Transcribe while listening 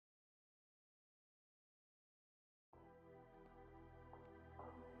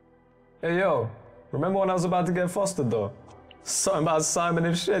Hey yo, remember when I was about to get fostered though? Something about Simon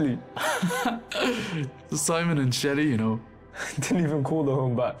and Shelley. Simon and Shelley, you know. Didn't even call the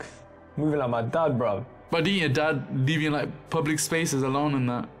home back. Moving like my dad, bruv. But didn't your dad leave you in like public spaces alone and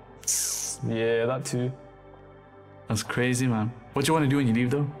that? Yeah, that too. That's crazy, man. What do you want to do when you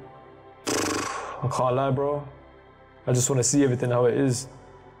leave though? I can't lie, bro. I just want to see everything how it is.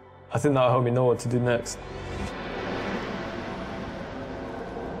 I think that'll help me know what to do next.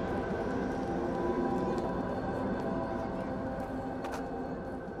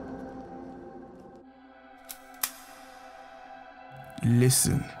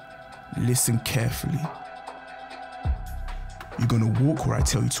 Listen carefully. You're gonna walk where I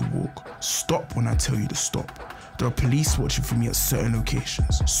tell you to walk, stop when I tell you to stop. There are police watching for me at certain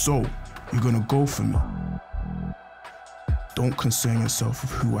locations, so you're gonna go for me. Don't concern yourself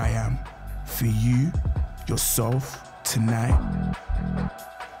with who I am. For you, yourself, tonight,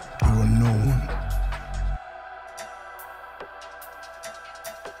 you're a no one.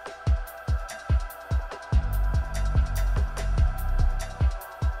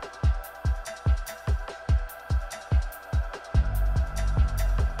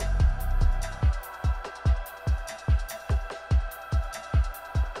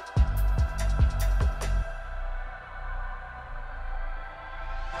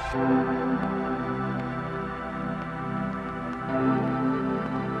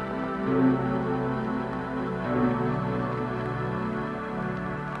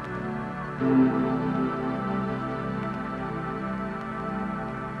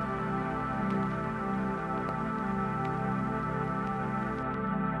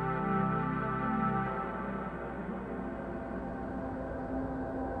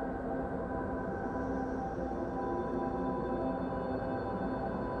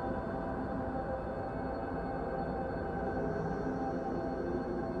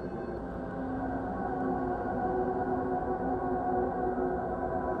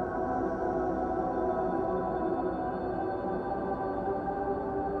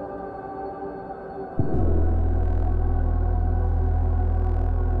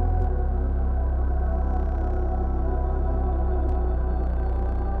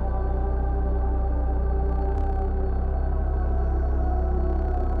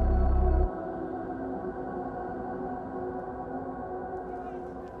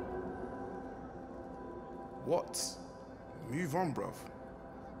 What? Move on, bruv.